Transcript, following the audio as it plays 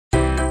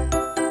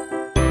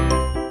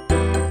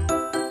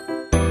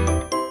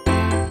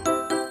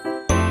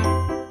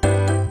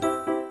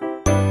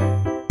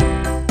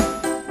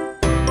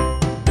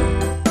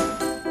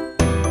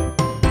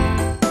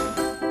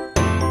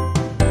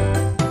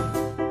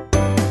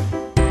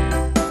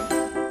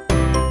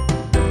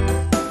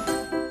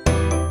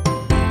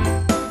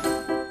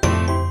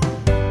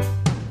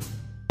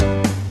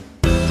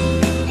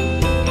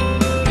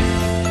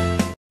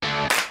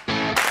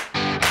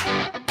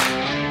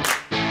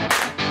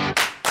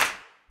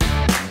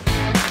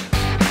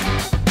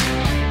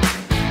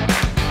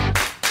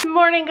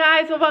morning,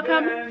 guys. Well,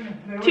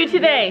 welcome to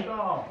today.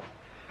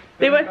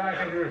 They went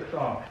back into their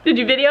stall. Did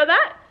you video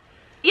that?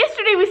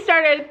 Yesterday we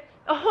started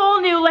a whole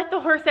new Let the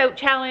Horse Out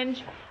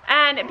challenge,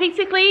 and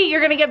basically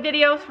you're gonna get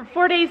videos for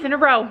 4 days in a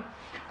row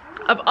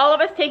of all of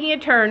us taking a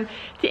turn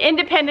to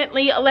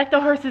independently let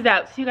the horses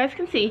out, so you guys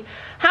can see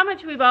how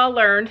much we've all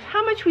learned,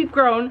 how much we've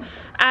grown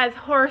as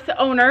horse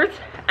owners,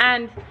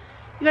 and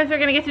you guys are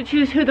gonna get to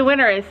choose who the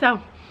winner is.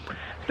 So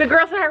the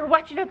girls and I are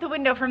watching out the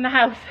window from the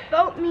house.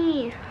 Vote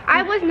me.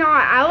 I was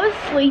not. I was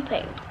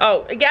sleeping.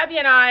 Oh, Gabby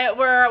and I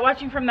were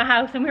watching from the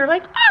house, and we were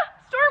like,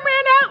 Storm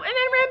ran out and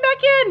then ran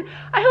back in.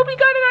 I hope he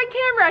got it on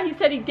camera. He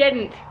said he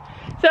didn't.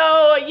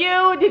 So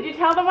did you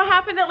tell them what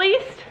happened at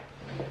least?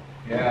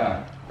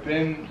 Yeah,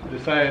 Finn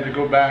decided to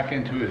go back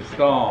into his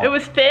stall. It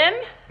was Finn?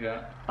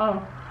 Yeah.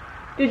 Oh.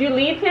 Did you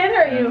leave Finn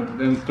or you?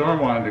 Then Storm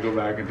wanted to go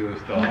back into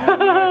his stall.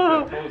 And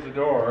I said, close the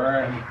door.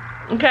 And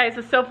okay,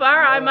 so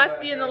far I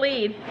must be in the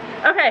lead.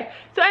 Okay,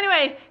 so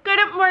anyway, good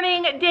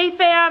morning, Day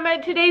fam.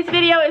 Today's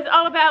video is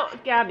all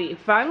about Gabby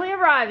finally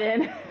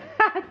arriving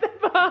at the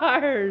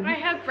barn. I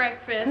have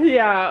breakfast.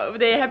 Yeah,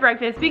 they have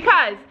breakfast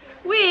because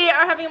we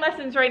are having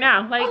lessons right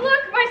now. Like, oh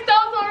look, my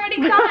stall's already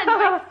done.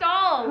 My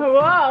stall.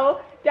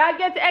 Whoa, Dad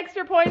gets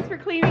extra points for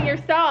cleaning your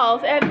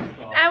stalls. And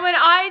when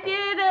I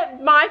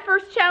did my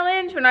first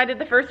challenge,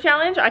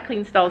 I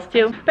cleaned stalls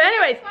too. But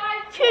anyways,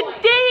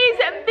 today's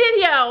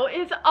video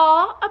is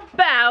all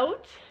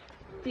about,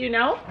 do you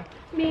know?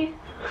 Me.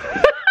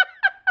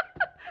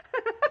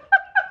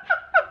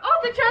 Oh,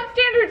 the jump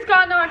standards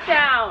got knocked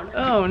down.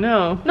 Oh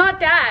no. Not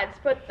Dad's,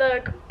 but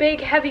the big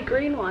heavy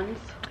green ones.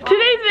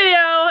 Today's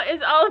video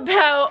is all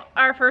about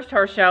our first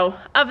horse show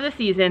of the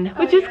season,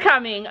 which is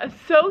coming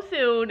so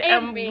soon,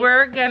 and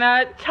we're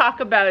gonna talk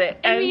about it.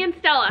 And me and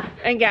Stella.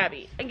 And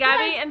Gabby. And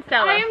Gabby and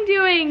Stella. I am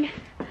doing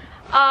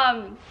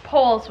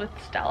polls with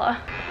Stella.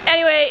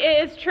 Anyway,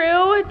 it is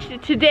true.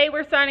 Today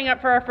we're signing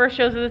up for our first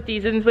shows of the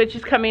seasons, which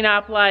is coming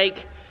up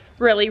like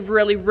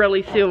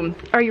really soon.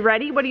 Are you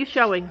ready? What are you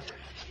showing?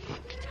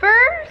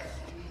 First,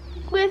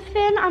 with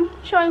Finn, I'm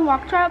showing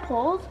walk trot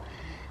poles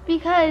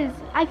because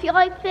I feel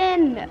like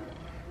Finn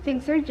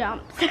thinks they're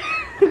jumps.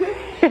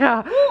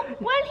 Yeah. Well,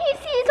 when he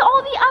sees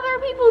all the other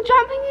people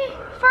jumping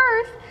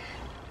first,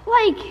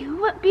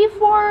 like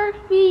before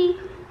we...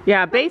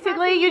 Yeah,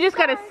 basically you just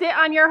gotta sit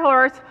on your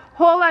horse,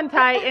 hold on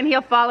tight, and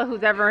he'll follow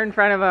who's ever in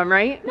front of him,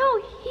 right?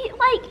 No, he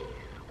like,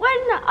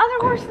 when the other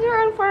horses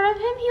are in front of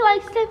him, he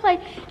likes to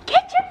like,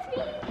 catch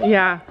up me.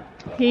 Yeah,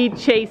 he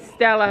chased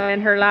Stella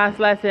in her last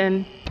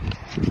lesson.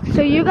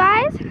 So you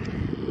guys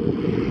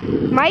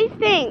might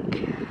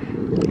think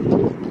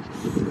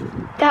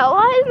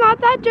Stella is not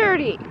that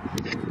dirty.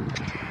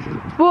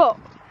 Whoa.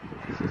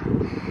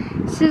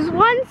 This is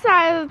one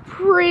side of a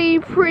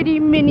pretty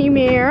mini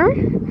mirror.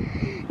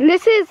 And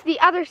this is the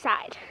other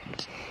side.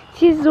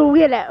 She's a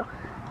widow.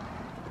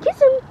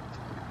 Kiss him.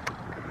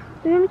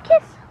 Give him a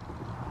kiss.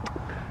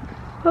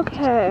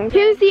 Okay.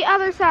 Here's the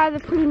other side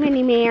of the pretty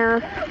mini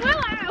mirror.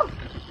 Willow!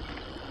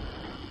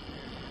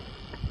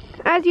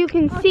 As you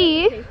can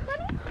see,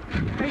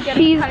 are you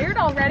getting tired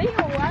already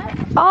or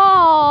what?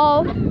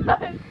 All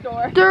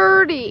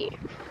dirty.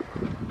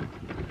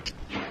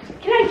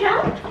 Can I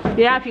jump?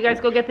 Yeah, if you guys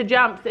go get the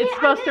jumps. It's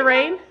supposed to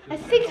rain. A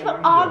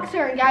 6-foot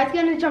oxer, guys,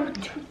 gonna jump a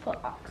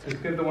 2-foot oxer.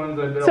 just get the ones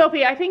I built.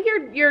 Sophie, I think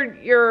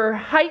your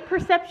height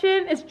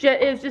perception is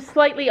just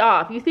slightly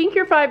off. You think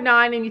you're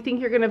 5'9" and you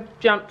think you're gonna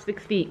jump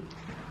 6 feet.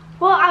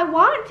 Well, I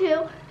want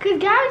to, because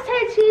Gabby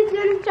said she's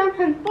gonna jump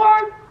in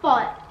 4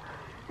 foot.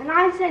 And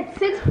I said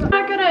 6 foot. I'm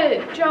not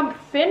gonna jump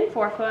Finn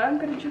 4 foot, I'm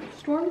gonna jump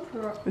Storm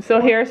 4 foot.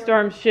 So here's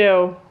Storm's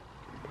shoe.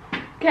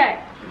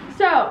 Okay,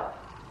 so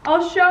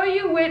I'll show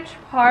you which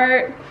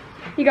part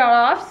he got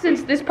off.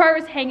 Since this part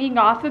was hanging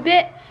off a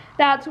bit,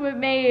 that's what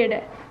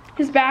made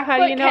his back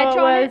foot catch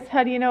on it.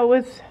 How do you know it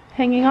was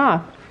hanging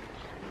off?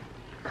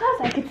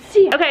 Because I could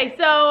see it. Okay,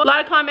 so a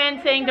lot of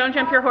comments saying don't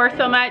jump your horse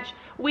so much.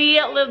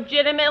 We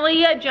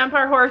legitimately jump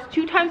our horse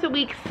 2 times a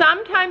week,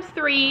 sometimes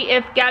 3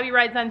 if Gabby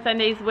rides on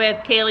Sundays with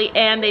Kaylee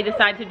and they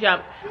decide to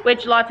jump,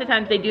 which lots of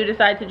times they do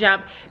decide to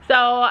jump. So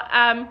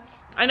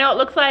I know it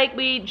looks like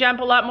we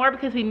jump a lot more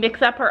because we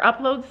mix up our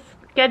upload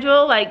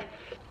schedule. Like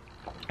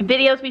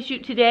videos we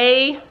shoot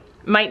today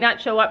might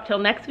not show up till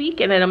next week,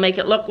 and it'll make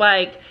it look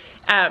like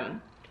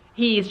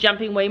he's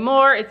jumping way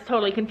more. It's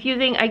totally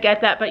confusing. I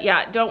get that, but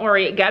yeah, don't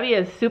worry. Gabby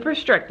is super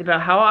strict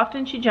about how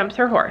often she jumps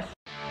her horse.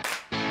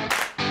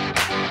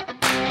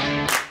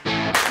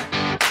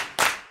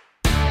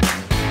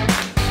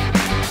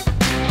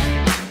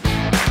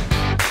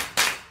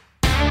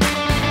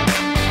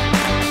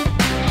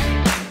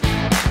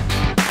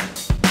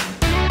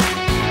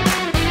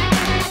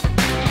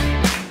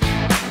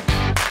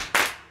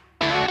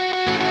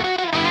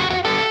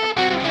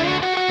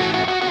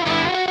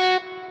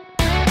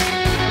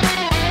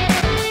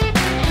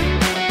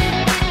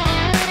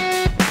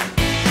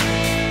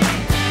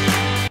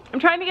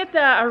 Trying to get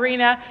the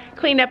arena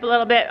cleaned up a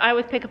little bit. I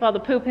always pick up all the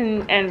poop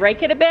and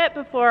rake it a bit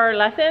before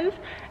lessons.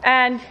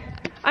 And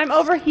I'm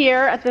over here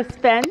at this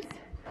fence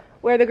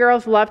where the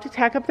girls love to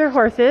tack up their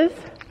horses.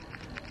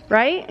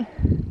 right?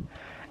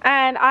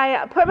 And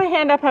I put my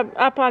hand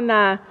up on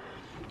the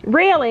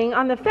railing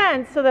on the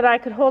fence so that I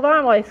could hold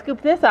on while I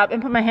scooped this up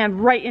and put my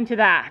hand right into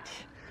that.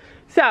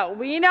 So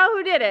we know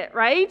who did it,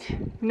 right?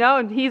 No,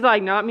 and he's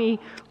like, not me,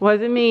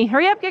 wasn't me.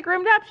 Hurry up, get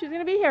groomed up, she's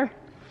gonna be here.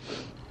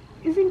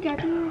 Isn't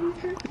Gabby already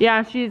here?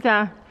 Yeah, she's,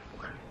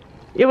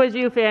 it was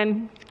you,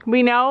 Finn.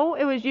 We know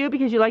it was you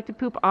because you like to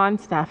poop on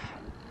stuff.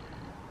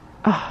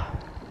 Oh.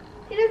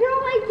 He does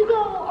not like to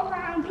go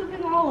around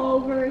pooping all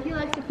over. He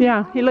likes to poop.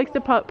 Yeah, he likes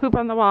to poop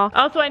on the wall.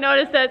 Also, I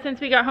noticed that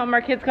since we got home,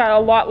 our kids got a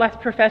lot less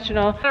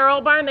professional. At our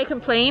old barn, they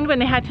complained when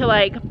they had to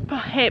like,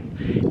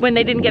 when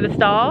they didn't get a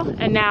stall.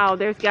 And now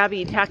there's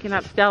Gabby tacking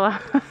up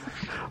Stella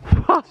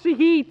while she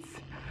eats.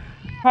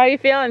 How are you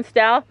feeling,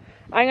 Stell?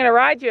 I'm gonna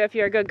ride you if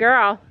you're a good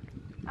girl.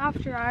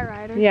 After I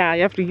ride her. Yeah,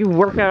 after you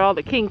work out all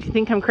the kinks. You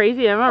think I'm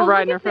crazy? I'm not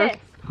riding her first.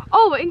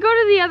 Oh, and go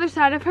to the other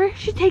side of her.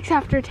 She takes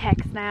after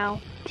Tex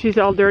now. She's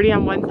all dirty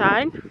on one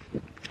side.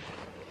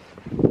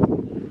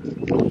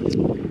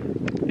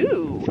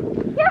 Ooh.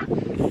 Yeah.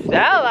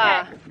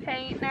 Stella. Tex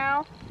paint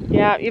now.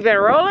 Yeah, you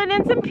better roll it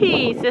in some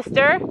pee,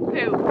 sister.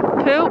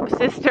 Poop. Poop,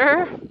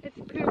 sister. It's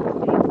poop.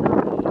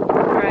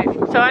 All right.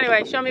 So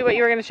anyway, show me what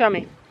you were gonna show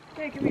me.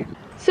 Okay, come here.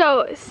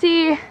 So,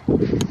 see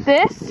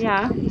this?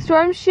 Yeah.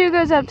 Storm shoe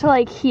goes up to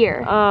like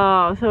here.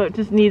 Oh, so it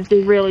just needs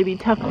to really be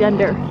tucked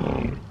under.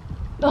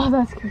 Oh,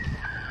 that's good.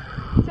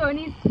 So it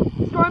needs,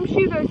 storm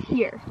shoe goes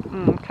here.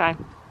 Okay.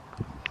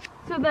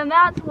 So then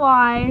that's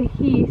why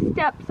he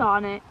steps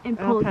on it and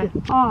pulls it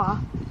off.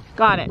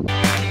 Got it.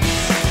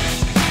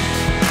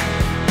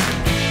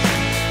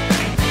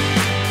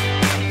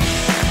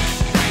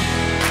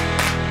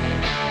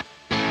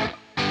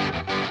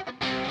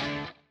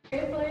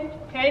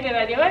 Okay, did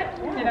I do it?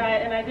 Yeah.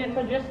 And I did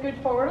just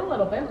scooch forward a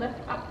little bit, lift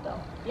up though.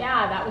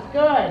 Yeah, that was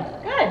good.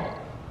 Good.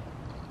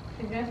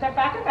 She's gonna step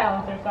back and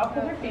balance herself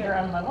because her feet are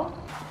unlevel.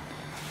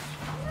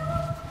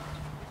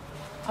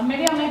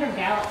 Maybe I'll make her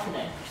gallop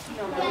today.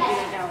 No, that would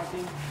be a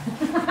galloping.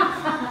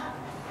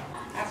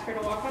 Ask her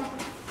to walk on.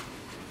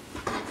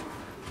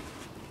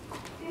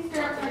 These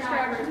stirrups are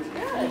stubborn.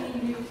 Good.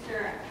 You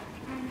stirrup.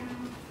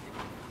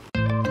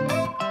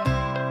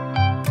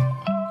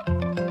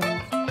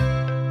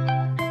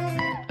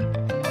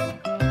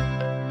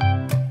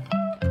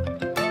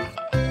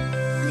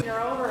 Your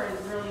over is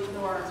really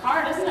sore. It's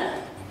hard, isn't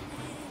it?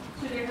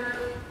 Should it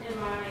hurt in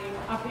my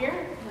up here?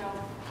 No.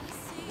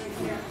 Right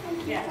here.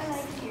 Yes. I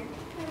like here.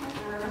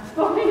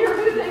 Oh, you're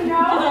losing no.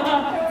 So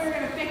we're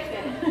gonna fix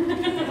it.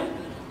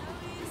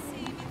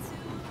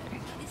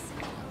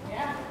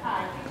 Yeah.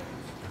 Hi.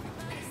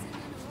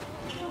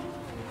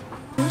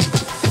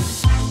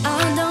 I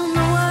don't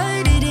know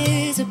what it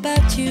is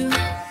about you.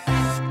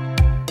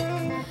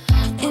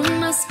 It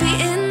must be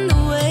in the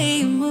way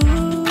you move.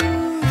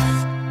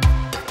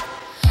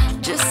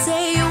 Just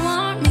say you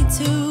want me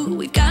to.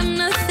 We got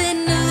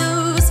nothing to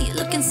lose. You're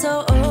looking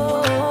so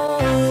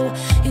old.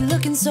 You're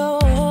looking so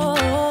old.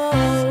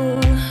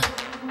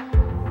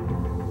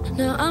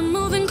 Now I'm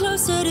moving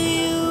closer to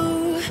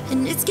you,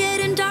 and it's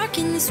getting dark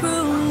in this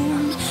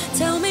room.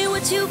 Tell me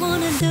what you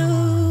wanna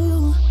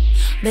do.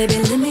 Baby,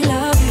 let me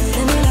love you,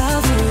 let me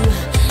love you.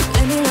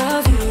 Let me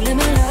love you, let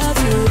me love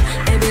you.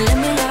 Baby, let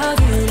me love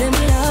you, let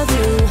me love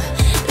you.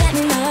 Let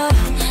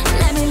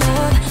me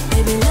love,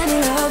 baby, let me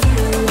love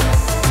you.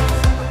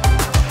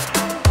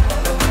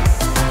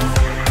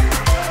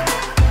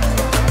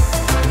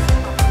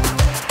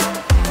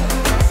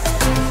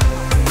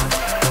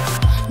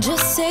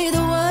 Just say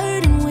the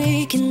word and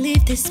we can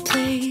leave this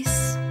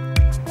place.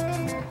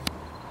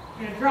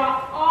 You're gonna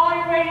drop all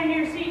your weight into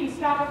your seat and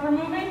stop it from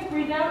moving.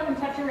 Breathe out and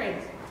touch your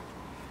ribs.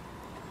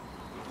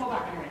 Pull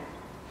back on your ribs.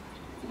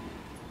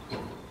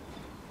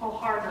 Pull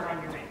harder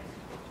on your ribs.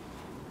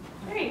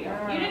 There you go.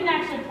 You didn't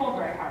actually pull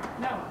very hard.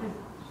 No, because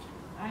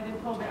I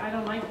didn't pull very, I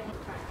don't like to pull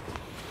hard.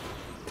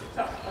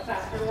 So, let's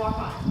ask her to walk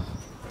on.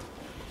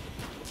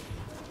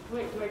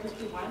 Wait, do I just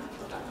do one?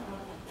 Okay.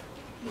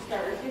 You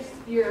start with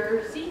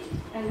your seat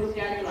and move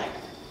down your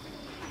legs.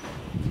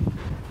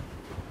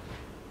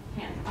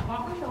 Hands up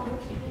off your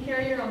shoulders. You can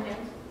carry your own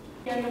hands.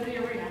 Again, go to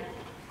your arena.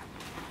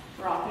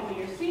 Rock into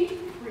your seat.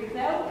 Breathe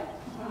out.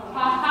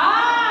 Ha ha!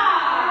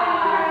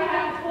 You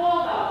have to pull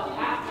though. You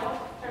have to.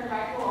 Turn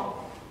back, pull.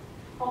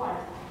 Pull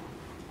hard.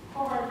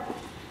 Pull hard.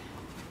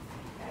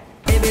 Okay.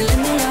 Baby, let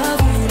me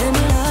love you, let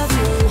me love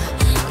you.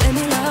 Let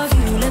me love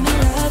you, let me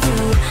love you.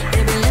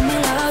 Baby, let me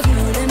love you,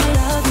 let me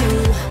love you.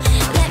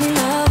 Let me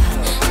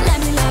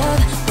love,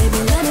 baby,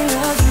 let me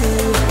love you.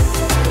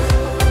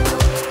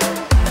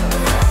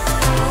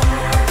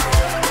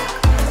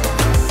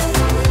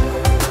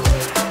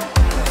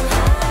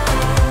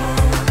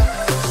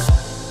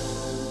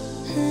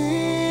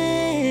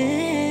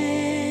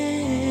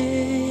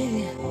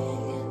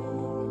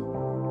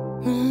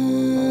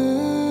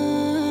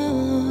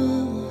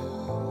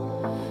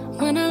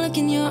 When I look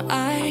in your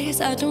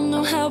eyes, I don't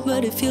know how,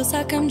 but it feels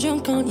like I'm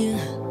drunk on you.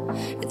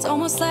 It's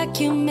almost like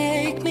you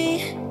make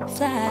me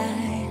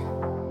fly.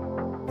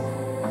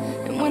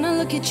 And when I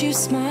look at you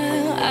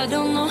smile, I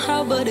don't know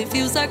how, but it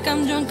feels like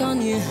I'm drunk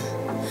on you.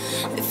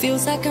 It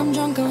feels like I'm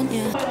drunk on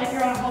you. Like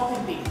you're on a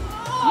vaulting beat.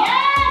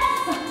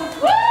 Yes!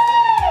 Woo!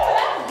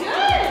 That's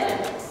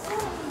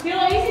good! Feel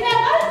how easy that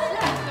was?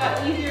 That's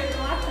got easier than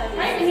last time.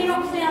 Right? And you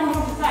don't stay on the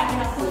whole side.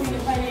 You're not pushing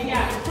it by the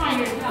Yeah, it's fine.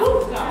 You're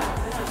not.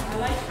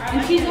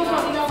 And she's also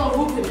got a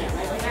little whoop in there,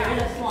 right? Like you're in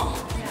a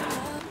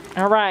slump.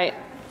 All right.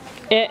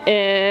 It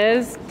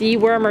is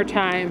dewormer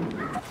time.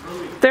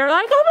 They're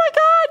like, oh my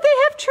God, they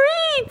have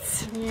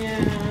treats!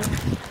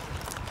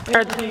 Yeah.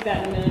 I'll take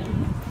that in a minute.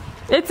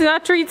 It's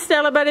not treats,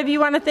 Stella, but if you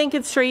want to think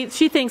it's treats,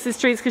 she thinks it's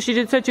treats because she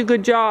did such a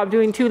good job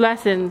doing 2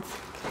 lessons.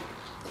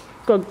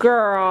 Good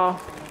girl.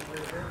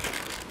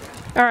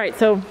 All right,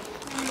 so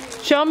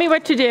show me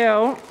what to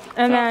do,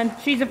 and then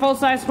She's a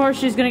full-size horse.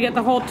 She's gonna get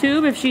the whole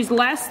tube. If she's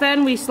less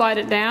than, we slide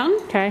it down.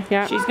 okay,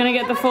 yeah. She's gonna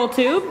get the full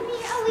tube.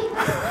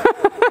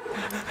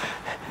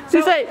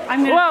 She's like,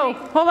 I'm gonna whoa,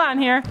 hold on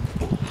here.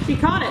 She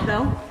caught it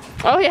though.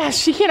 Oh yeah,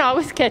 she can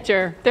always catch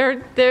her.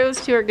 Those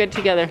two are good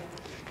together.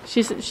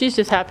 She's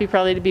just happy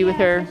probably to be with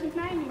her. She's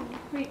minding me.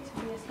 Wait,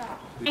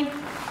 stop. I'm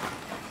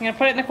gonna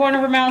put it in the corner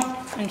of her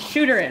mouth and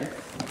shoot her in.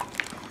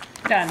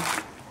 Done.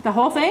 The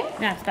whole thing?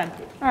 Yeah, it's done.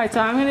 All right, so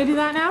I'm gonna do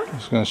that now.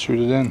 Just gonna shoot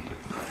it in.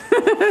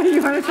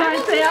 You want to try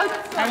and say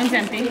out? That one's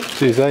empty.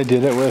 Jeez, I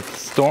did it with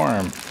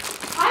Storm.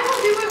 I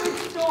will do it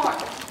with Storm.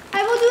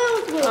 I will do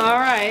it with Willow. All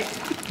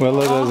right.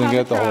 Willow doesn't have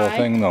get a the whole try.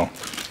 thing though.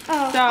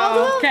 Oh, So, I'll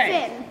do it okay.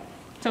 with Finn.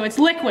 So it's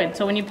liquid.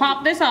 So when you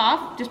pop this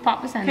off, just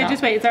pop this end Okay, off.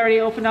 just wait. It's already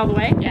opened all the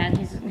way. Yeah, and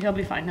he'll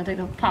be fine.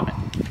 He'll pop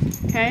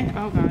it. Okay.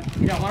 Oh God.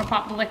 You don't want to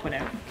pop the liquid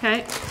out.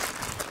 Okay.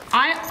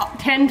 I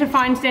tend to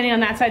find standing on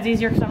that side's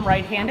easier because I'm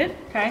right-handed.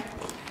 Okay.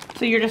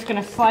 So you're just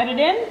gonna slide it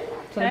in,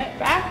 to the Okay.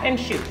 back, and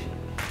shoot.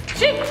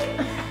 Shoot!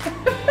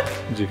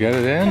 Did you get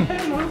it in?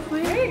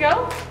 There you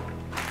go.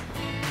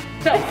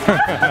 So,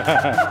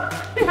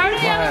 part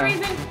of the other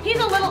reason, he's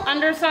a little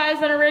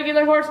undersized than a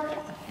regular horse,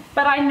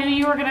 but I knew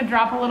you were gonna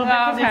drop a little bit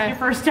because Okay. it's your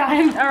first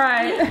time. All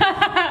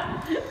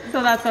right.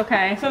 So that's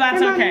okay. So that's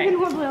Come on, you okay. can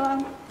hold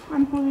Willow.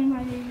 I'm holding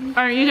my baby.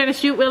 Are you gonna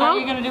shoot Willow? Are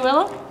you gonna do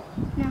Willow?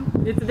 No.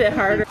 It's a bit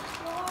harder.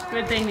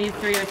 Good thing these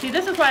three are. See,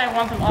 this is why I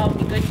want them all to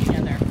be good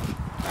together.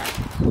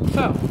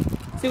 So,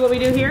 see what we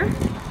do here?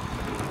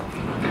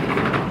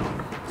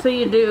 So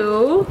you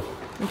do,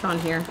 what's on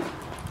here?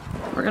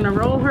 We're gonna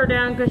roll her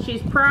down because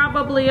she's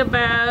probably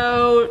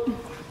about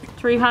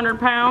 300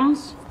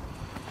 pounds.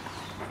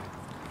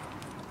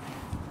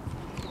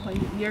 Well,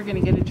 you're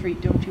gonna get a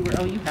treat, don't you?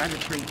 Oh, you had a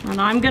treat.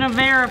 And I'm gonna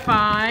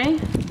verify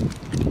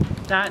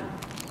That,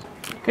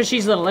 because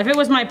she's little. If it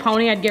was my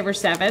pony, I'd give her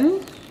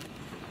 7.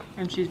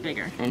 and she's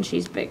bigger. And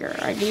she's bigger.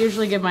 I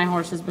usually give my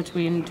horses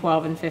between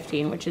 12 and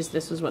 15, which is,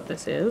 this is what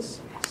this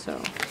is.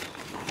 So,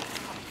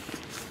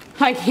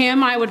 like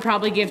him, I would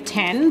probably give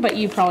 10, but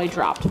you probably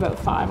dropped about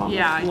 5 on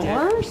Yeah, I the did.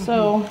 floor.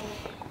 So,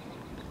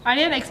 I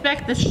didn't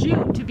expect the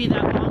shoot to be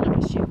that long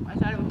of a shoot. I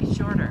thought it would be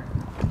shorter.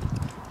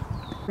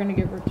 we're gonna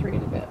give her 3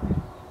 in a bit.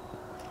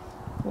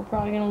 We're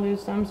probably gonna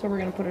lose some, so we're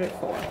gonna put it at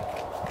 4.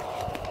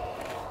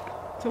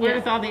 So where Yeah.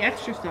 does all the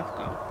extra stuff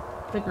go?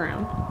 The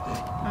ground.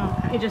 Oh,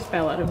 okay. It just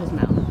fell out of his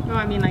mouth. No,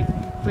 I mean like.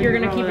 when You're you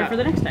gonna roll keep it up. for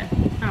the next time.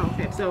 Oh,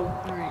 okay. So,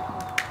 all right.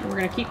 And we're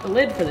gonna keep the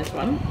lid for this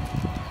one.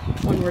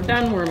 When we're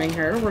done worming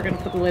her, we're gonna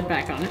put the lid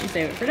back on it and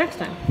save it for next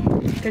time.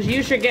 Because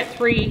you should get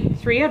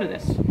three out of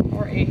this,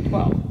 or 8,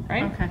 12,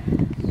 right? Okay.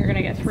 You're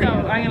gonna get 3 So out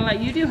of it. I'm gonna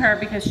let you do her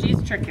because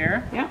she's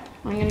trickier. Yeah,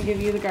 I'm gonna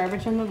give you the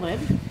garbage and the lid.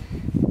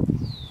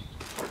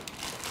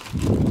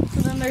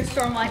 So then there's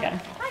Storm like, Okay.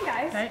 hi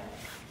guys. Okay.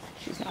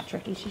 She's not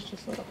tricky, she's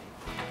just little.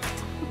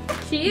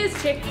 She is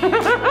chick.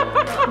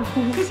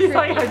 She's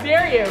like, how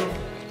dare you?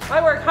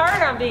 I work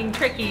hard on being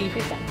tricky.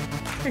 She's done.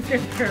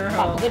 Good girl.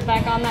 Pop the lid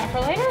back on that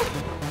for later.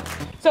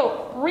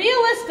 So,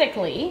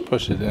 realistically,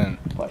 Push it in.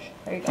 push,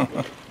 there you go.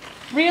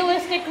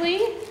 Realistically,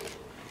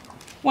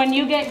 when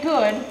you get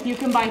good, you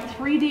can buy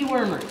 3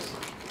 dewormers.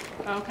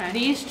 Okay.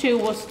 These 2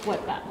 will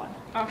split that one.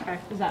 Okay.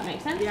 Does that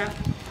make sense? Yeah.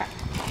 Okay.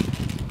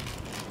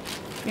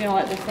 You gonna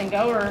let this thing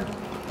go or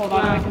hold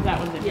on to it because that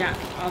one's in? Yeah,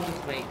 I'll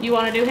just wait. You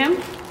wanna do him?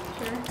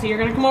 Sure. So you're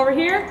gonna come over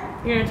here,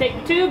 you're gonna take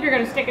the tube, you're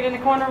gonna stick it in the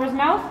corner of his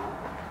mouth,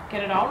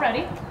 get it all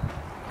ready,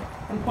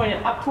 and point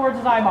it up towards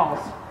his eyeballs.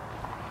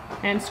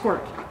 And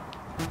squirt.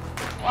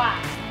 Wow.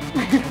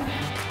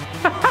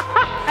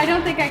 I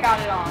don't think I got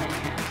it all in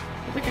here.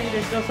 Okay,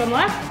 there's still some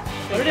left.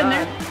 Put it in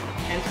there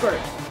and squirt.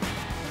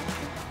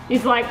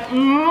 He's like,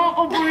 no,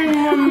 opening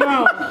my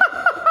mouth.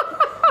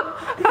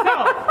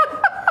 So,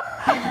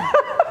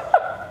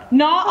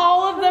 not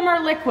all of them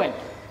are liquid.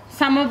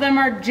 Some of them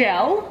are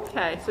gel.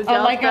 Okay, so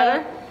gel's Like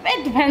better?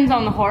 it depends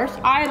on the horse.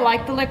 I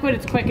like the liquid.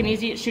 It's quick and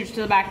easy. It shoots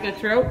to the back of the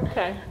throat.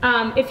 Okay.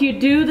 If you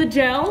do the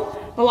gel,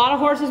 a lot of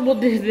horses will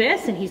do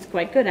this, and he's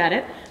quite good at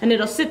it, and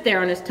it'll sit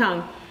there on his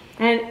tongue.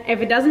 And if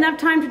it doesn't have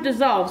time to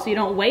dissolve, so you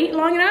don't wait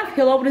long enough,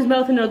 he'll open his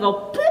mouth and it'll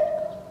go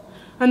bloop,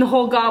 and the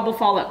whole gob will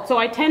fall out. So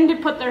I tend to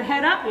put their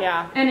head up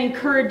Yeah. and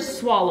encourage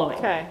swallowing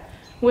Okay.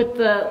 with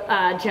the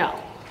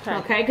gel.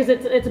 Okay, because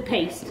it's a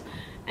paste.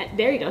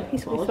 There you go. He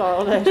swallowed. He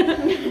swallowed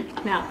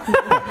it. Now.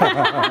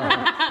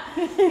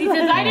 He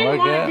says, I didn't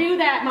want to do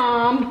that,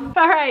 Mom.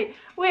 All right,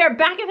 we are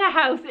back at the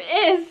house.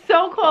 It is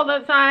so cold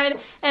outside,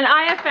 and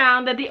I have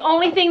found that the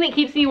only thing that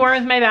keeps me warm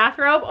is my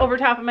bathrobe over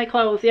top of my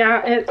clothes.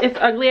 Yeah, it's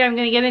ugly. I'm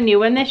gonna get a new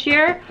one this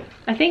year.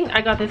 I think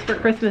I got this for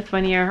Christmas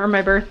one year, or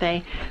my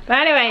birthday. But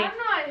anyway.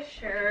 I'm not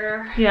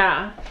sure.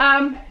 Yeah.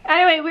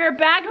 Anyway, we are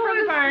back from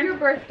the barn. Your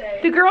birthday.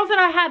 The girls and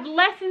I had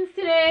lessons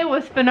today. It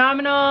was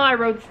phenomenal. I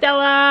rode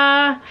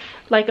Stella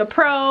like a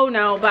pro.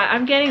 No, but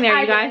I'm getting there,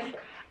 you guys.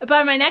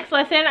 By my next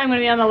lesson, I'm gonna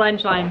be on the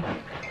lunge line.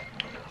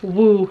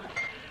 Woo.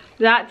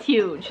 That's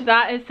huge.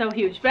 That is so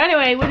huge. But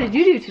anyway, what did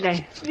you do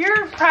today?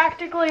 You're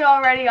practically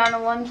already on a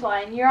lunge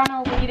line. You're on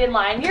a lead-in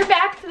line. You're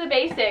back to the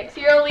basics.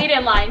 You're a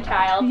lead-in line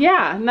child.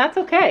 Yeah, and that's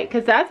okay,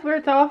 because that's where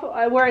it's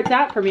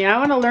at for me. I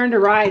want to learn to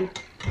ride.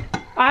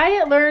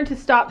 I learned to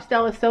stop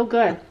Stella so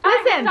good.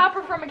 I Listen, stop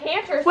her from a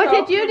canter. what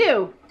did you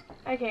do?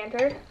 I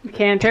cantered. You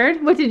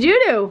cantered. What did you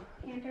do?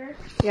 Cantered.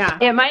 Yeah.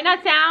 It might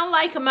not sound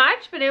like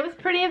much, but it was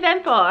pretty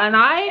eventful, and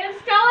I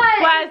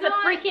was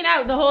freaking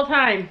out the whole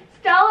time.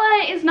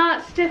 Stella is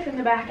not stiff in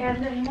the back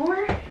end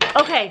anymore.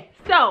 Okay,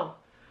 so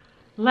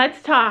let's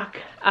talk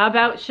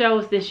about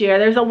shows this year.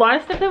 There's a lot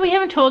of stuff that we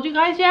haven't told you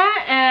guys yet,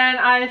 and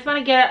I just want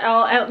to get it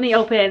all out in the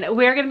open.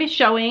 We're going to be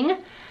showing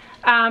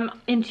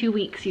in 2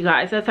 weeks, you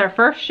guys. That's our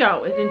first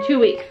show, is in 2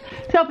 weeks.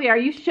 Sophie, are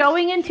you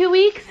showing in 2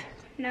 weeks?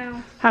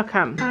 No. How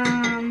come?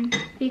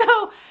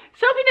 No,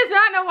 Sophie does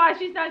not know why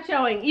she's not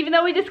showing, even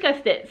though we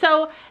discussed it.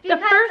 So the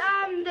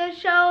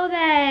show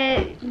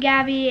that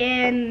Gabby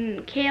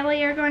and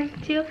Kaylee are going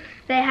to,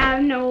 they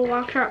have no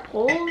walk trot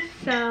poles,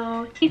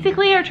 so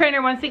basically our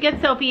trainer wants to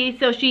get Sophie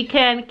so she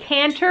can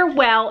canter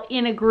well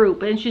in a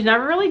group, and she's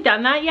never really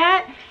done that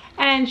yet.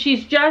 And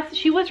she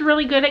was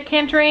really good at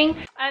cantering,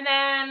 and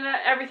then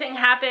everything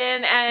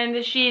happened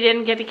and she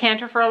didn't get to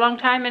canter for a long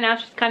time, and now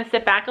she's kind of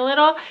sit back a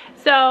little.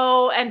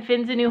 So, and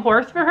Finn's a new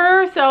horse for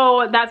her,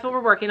 so that's what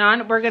we're working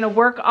on. We're gonna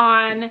work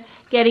on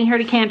getting her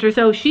to canter.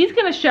 So she's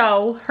gonna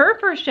show, her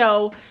first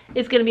show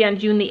is gonna be on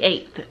June the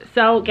 8th.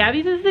 So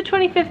Gabby's is the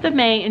 25th of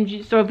May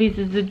and Sophie's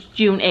is the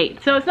June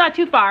 8th. So it's not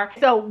too far.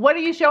 So what are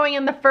you showing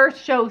in the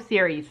first show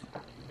series?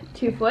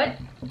 2 foot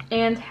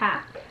and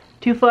hack.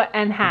 2 foot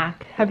and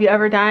hack. Have you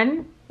ever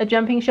done a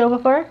jumping show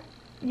before?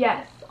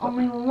 Yes,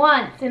 only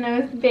once, and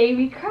it was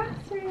baby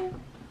crossroom.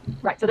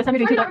 Right, so this time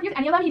you're doing 2 foot.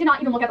 Any of them, he did not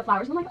even look at the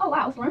flowers. I'm like, oh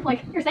wow, Storm,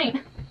 like, you're sane.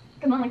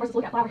 Because normally horses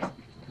look at flowers,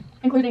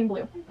 including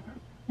blue.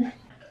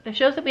 The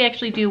shows that we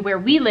actually do where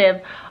we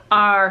live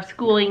are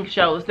schooling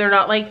shows. They're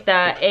not like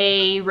the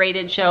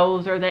A-rated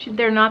shows, or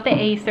they're not the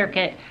A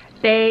circuit.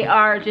 They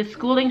are just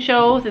schooling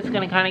shows. It's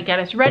going to kind of get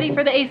us ready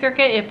for the A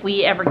circuit if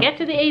we ever get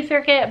to the A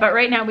circuit. But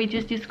right now we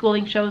just do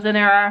schooling shows, and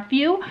there are a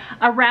few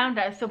around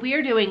us. So we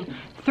are doing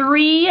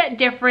 3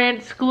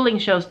 different schooling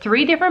shows.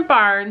 3 different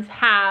barns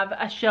have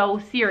a show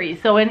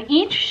series. So in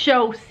each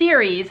show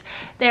series,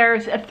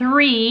 there's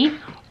 3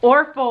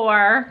 or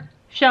 4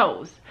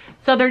 shows.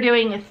 So they're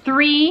doing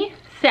 3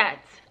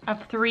 sets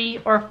of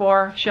 3 or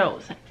 4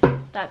 shows.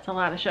 That's a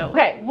lot of shows.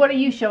 Okay, what are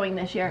you showing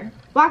this year?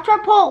 Walk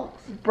trot poles.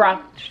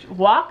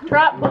 Walk,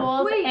 trot,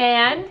 poles,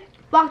 and?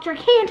 Walk trot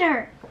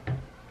canter.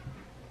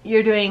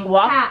 You're doing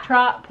walk, hack.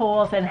 trot,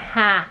 poles, and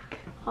hack.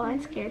 Oh,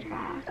 I'm scared to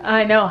hack.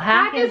 I know,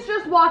 hack Is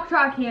just walk,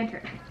 trot,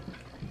 canter.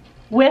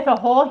 with a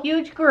whole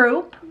huge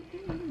group.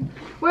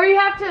 Where you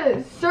have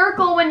to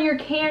circle when you're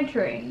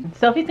cantering.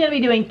 Sophie's gonna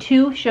be doing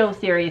 2 show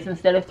series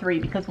instead of 3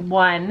 because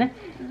 1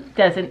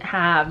 doesn't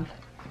have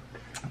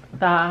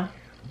the...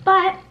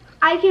 But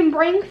I can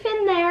bring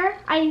Finn there,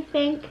 I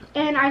think,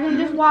 and I can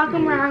just walk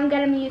him around and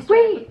get him used to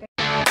it.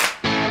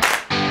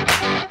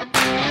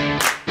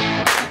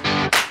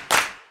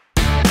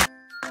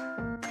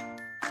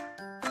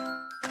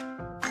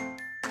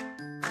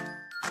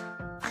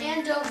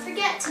 And don't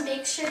forget to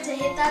make sure to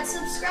hit that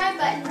subscribe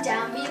button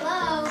down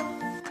below.